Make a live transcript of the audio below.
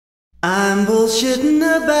I'm bullshitting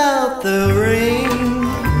about the ring,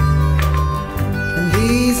 and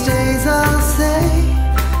these days I'll say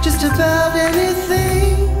just about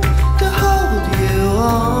anything to hold you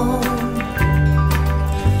on.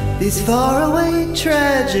 These faraway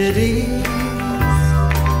tragedies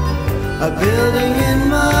are building in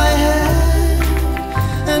my head,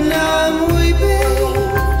 and now I'm weeping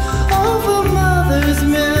over mother's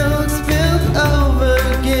milk spilled over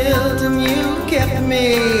guilt, and you kept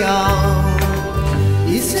me on.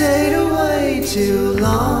 You stayed away too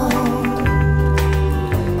long.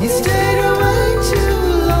 You stayed away too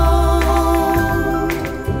long,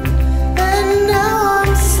 and now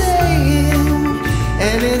I'm saying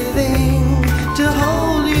anything to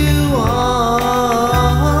hold you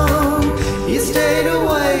on. You stayed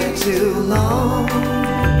away too long.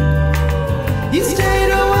 You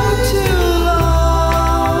stayed away too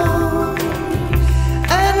long,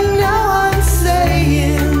 and now I'm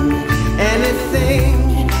saying anything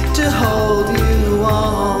to hold you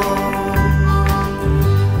on.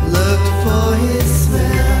 Looked for his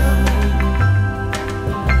smell,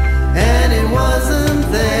 and it wasn't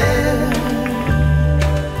there.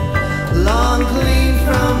 Long clean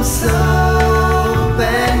from soap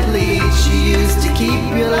and bleach, you used to keep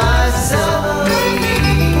your life so neat.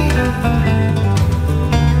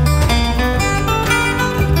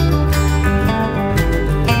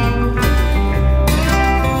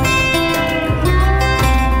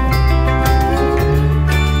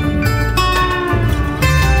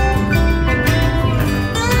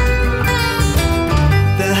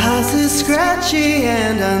 The house is scratchy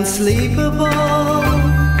and unsleepable.